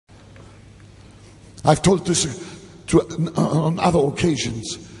I've told this on other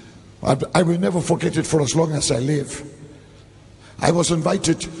occasions. I will never forget it for as long as I live. I was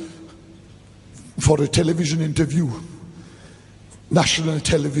invited for a television interview, national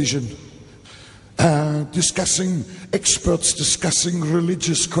television, experts discussing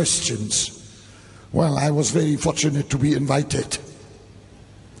religious questions. Well, I was very fortunate to be invited.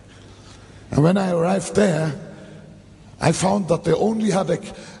 And when I arrived there, I found that they only had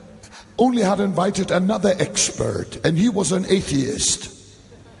invited another expert, and he was an atheist.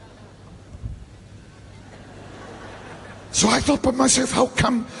 So I thought by myself, how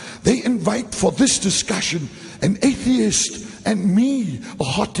come they invite for this discussion an atheist and me, a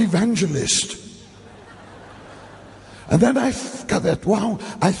hot evangelist? And then I gathered, wow,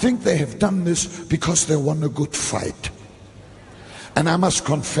 I think they have done this because they won a good fight. And I must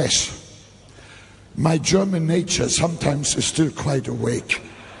confess, my German nature sometimes is still quite awake.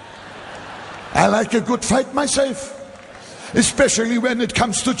 I like a good fight myself, especially when it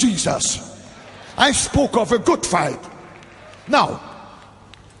comes to Jesus. I spoke of a good fight. Now,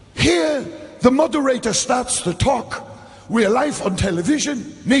 here the moderator starts to talk. We're live on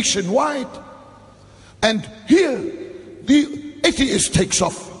television, nationwide. And here the atheist takes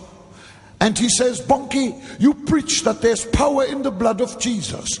off. And he says, Bonnke, you preach that there's power in the blood of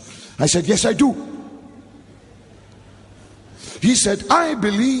Jesus. I said, yes, I do. He said, I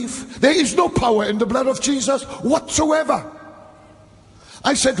believe there is no power in the blood of Jesus whatsoever.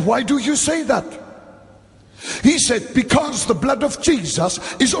 I said, why do you say that? He said, because the blood of Jesus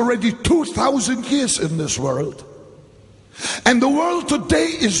is already 2,000 years in this world. And the world today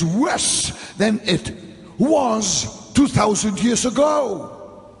is worse than it was 2,000 years ago.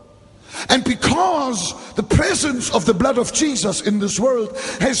 And because the presence of the blood of Jesus in this world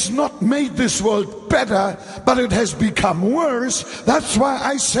has not made this world better, but it has become worse, that's why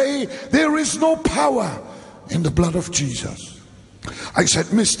I say there is no power in the blood of Jesus. I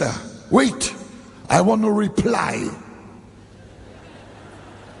said, mister, wait, I want to reply.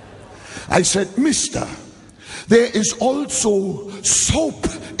 I said, mister, there is also soap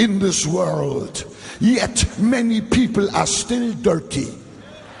in this world, yet many people are still dirty.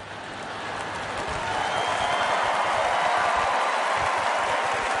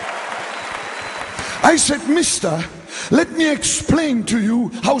 I said, mister, let me explain to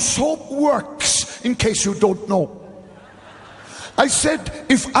you how soap works in case you don't know. I said,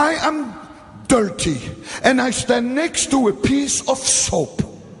 if I am dirty and I stand next to a piece of soap,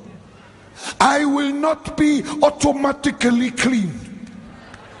 I will not be automatically clean.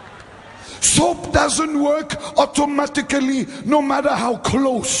 Soap doesn't work automatically no matter how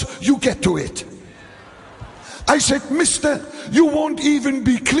close you get to it. I said, mister, you won't even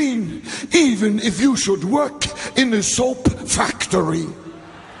be clean even if you should work in a soap factory.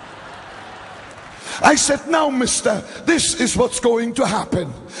 I said, now mister, this is what's going to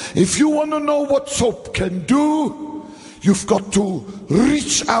happen. If you want to know what soap can do, you've got to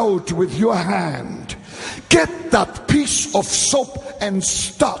reach out with your hand, get that piece of soap and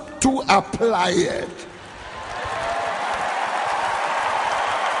start to apply it.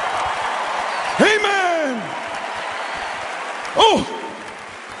 Amen. Oh,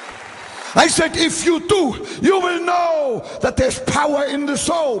 I said, if you do, you will know that there's power in the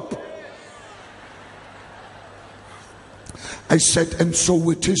soap. I said, and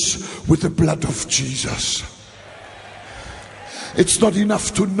so it is with the blood of Jesus. It's not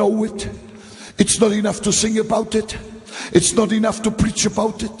enough to know it. It's not enough to sing about it. It's not enough to preach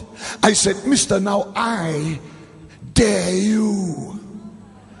about it. I said, mister, now I dare you.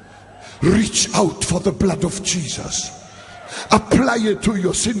 Reach out for the blood of Jesus. Apply it to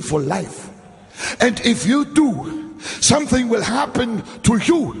your sinful life. And if you do, something will happen to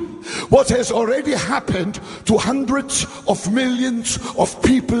you. What has already happened to hundreds of millions of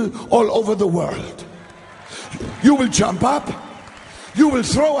people all over the world. You will jump up. You will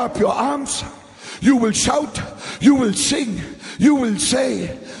throw up your arms. You will shout. You will sing. You will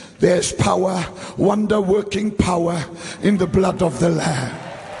say, there's power, wonder-working power in the blood of the Lamb.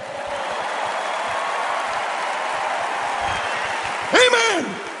 Amen.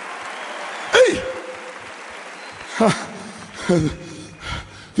 Hey.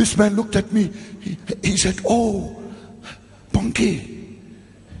 This man looked at me. He said, oh, Bonnke,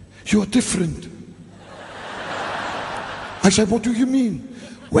 you're different. I said, what do you mean?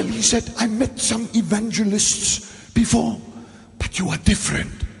 Well, he said, I met some evangelists before, but you are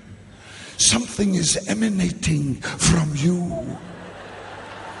different. Something is emanating from you.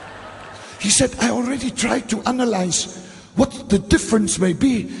 He said, I already tried to analyze what the difference may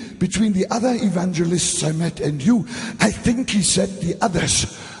be between the other evangelists I met and you. I think, he said, the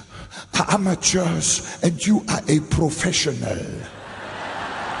others are amateurs and you are a professional.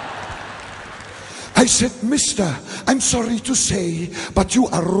 I said, mister, I'm sorry to say, but you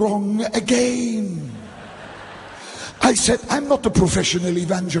are wrong again. I said, I'm not a professional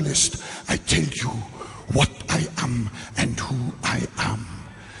evangelist. I tell you what I am and who I am.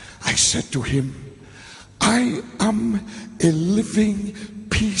 I said to him, I am a living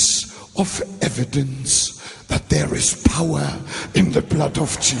piece of evidence that there is power in the blood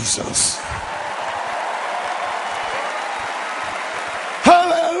of Jesus.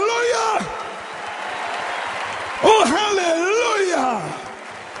 Hallelujah! Oh, hallelujah!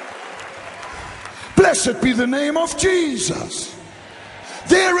 Blessed be the name of Jesus.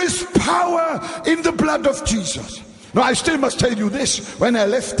 There is power in the blood of Jesus. Now, I still must tell you this. When I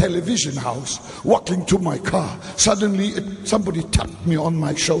left television house, walking to my car, suddenly somebody tapped me on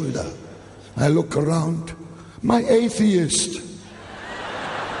my shoulder. I look around. My atheist.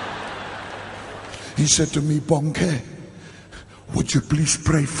 He said to me, Bonnke, would you please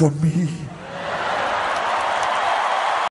pray for me?